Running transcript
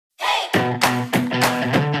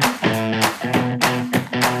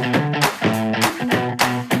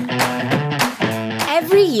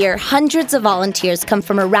year, hundreds of volunteers come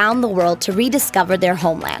from around the world to rediscover their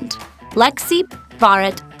homeland. Lexi,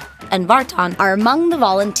 Baret, and Vartan are among the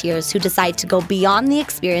volunteers who decide to go beyond the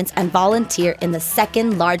experience and volunteer in the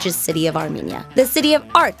second largest city of Armenia, the city of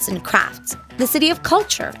arts and crafts, the city of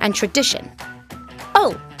culture and tradition.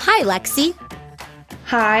 Oh, hi, Lexi.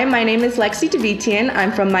 Hi, my name is Lexi Davitian.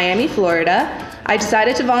 I'm from Miami, Florida. I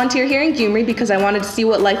decided to volunteer here in Gyumri because I wanted to see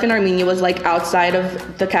what life in Armenia was like outside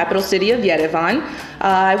of the capital city of Yerevan.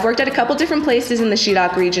 I've worked at a couple different places in the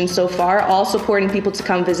Shirak region so far, all supporting people to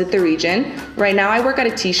come visit the region. Right now I work at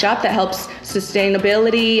a tea shop that helps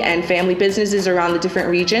sustainability and family businesses around the different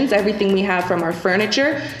regions. Everything we have from our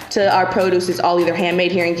furniture to our produce is all either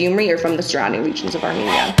handmade here in Gyumri or from the surrounding regions of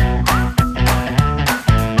Armenia.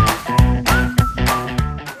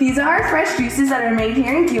 These are our fresh juices that are made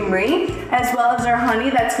here in Gyumri, as well as our honey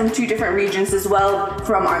that's from 2 different regions as well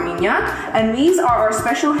from Armenia. And these are our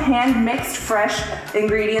special hand-mixed fresh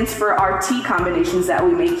ingredients for our tea combinations that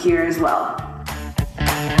we make here as well.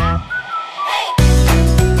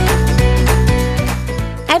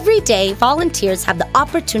 Every day, volunteers have the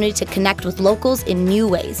opportunity to connect with locals in new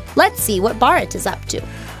ways. Let's see what Baret is up to.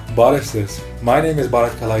 Baret says, my name is Baret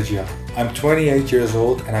Kalajia. I'm 28 years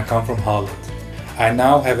old and I come from Holland. I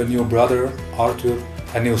now have a new brother, Arthur,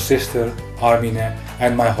 a new sister, Armina,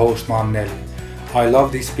 and my host mom, Nelly. I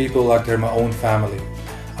love these people like they're my own family.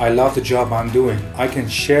 I love the job I'm doing. I can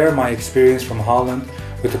share my experience from Holland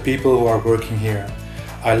with the people who are working here.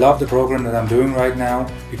 I love the program that I'm doing right now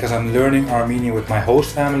because I'm learning Armenian with my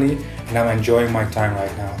host family and I'm enjoying my time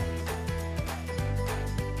right now.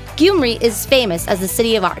 Gyumri is famous as the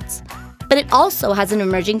city of arts, but it also has an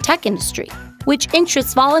emerging tech industry, which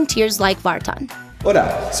interests volunteers like Vartan.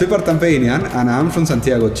 Hola, soy Vartan and I'm from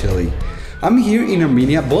Santiago, Chile. I'm here in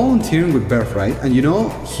Armenia volunteering with Birthright, and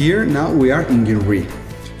here now we are in Gyumri.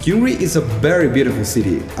 Gyumri is a very beautiful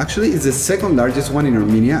city. Actually, it's the second largest one in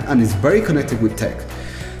Armenia and is very connected with tech.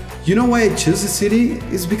 You know why I chose the city?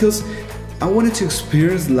 It's because I wanted to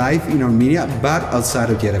experience life in Armenia but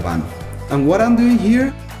outside of Yerevan. And what I'm doing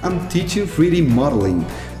here? I'm teaching 3D modeling.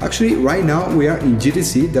 Actually, right now we are in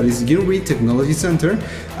GTC, that is Gyumri Technology Center,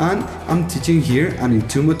 and I'm teaching here and in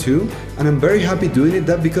Tumo too, and I'm very happy doing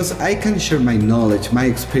that because I can share my knowledge, my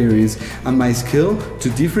experience, and my skill to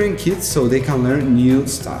different kids so they can learn new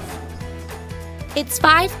stuff. It's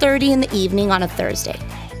 5:30 in the evening on a Thursday,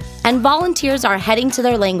 and volunteers are heading to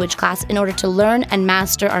their language class in order to learn and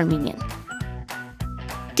master Armenian.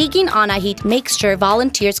 Tigin Anahit makes sure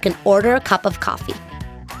volunteers can order a cup of coffee,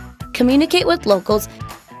 communicate with locals,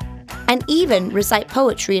 and even recite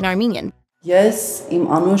poetry in Armenian. Ես իմ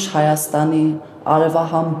անուշ Հայաստանի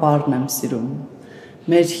արևահամ բառն եմ սիրում։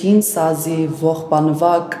 Մեր հին սազի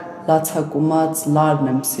ողբանվակ լացակումած լարն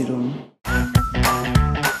եմ սիրում։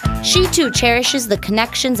 She too cherishes the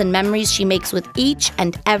connections and memories she makes with each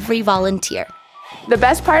and every volunteer. The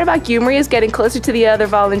best part about Gyumri is getting closer to the other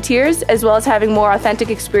volunteers, as well as having more authentic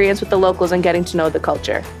experience with the locals and getting to know the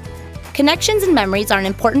culture. Connections and memories are an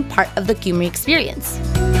important part of the Gyumri experience.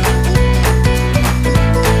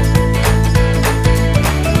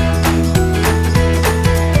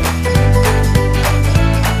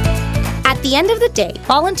 At the end of the day,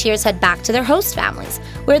 volunteers head back to their host families,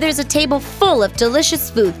 where there's a table full of delicious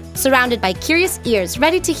food, surrounded by curious ears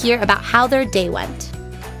ready to hear about how their day went.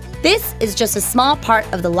 This is just a small part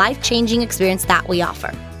of the life-changing experience that we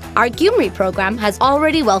offer. Our Gyumri program has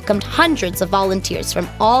already welcomed hundreds of volunteers from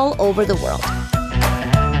all over the world.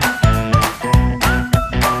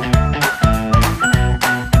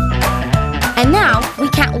 And now, we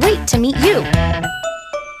can't wait to meet you.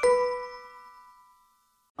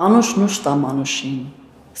 Անուշ նուշ տամ անուշին,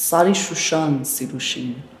 սարի շուշան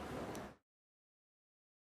սիրուշին։